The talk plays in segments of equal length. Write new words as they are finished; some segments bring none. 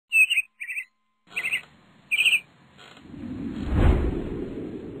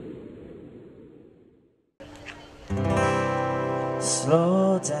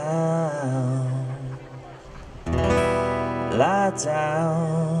slow down, lie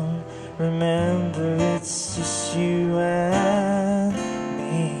down, remember it's just you and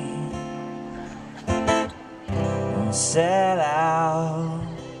me. Don't set out,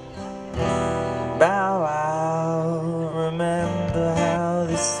 bow out, remember how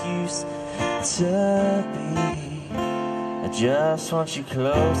this used to be. I just want you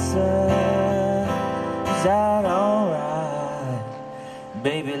closer, is that alright?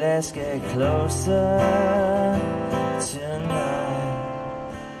 Baby, let's get closer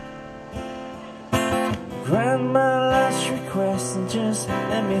tonight. Grant my last request and just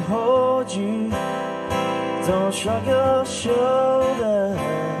let me hold you. Don't shrug your shoulders.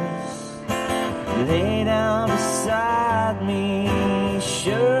 Lay down beside me.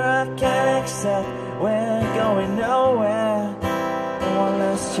 Sure, I can accept we're going nowhere. One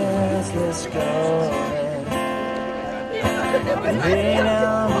last chance, let's go there. Lay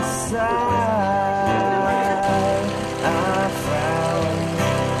down beside, I frown.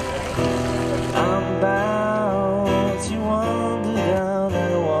 I'm bound to wander down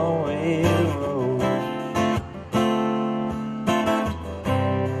that one-way road,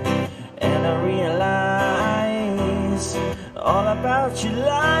 and I realize all about your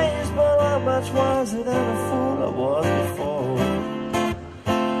lies, but how much wiser than a fool I was before.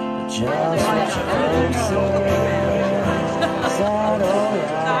 Just want you closer. Is that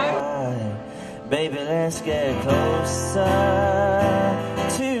alright? Baby, let's get closer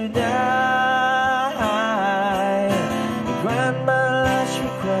tonight. Grant my last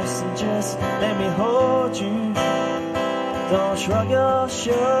request and just let me hold you. Don't shrug your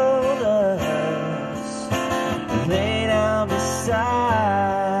shoulders. Lay down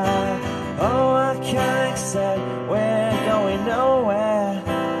beside. Oh, I can't accept we're going nowhere.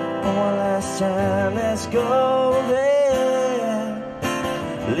 One last time, let's go there.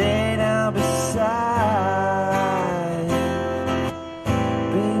 Lay down beside.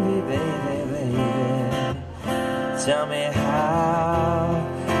 Baby, baby, baby, tell me how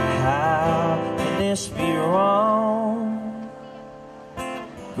can this be wrong?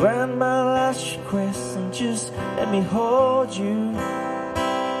 Grant my last request and just let me hold you.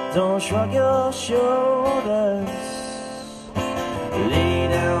 Don't shrug your shoulders. Lay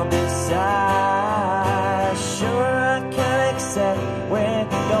down beside. Sure, I can accept we're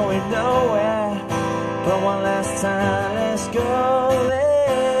going nowhere, but one last time, let's go there.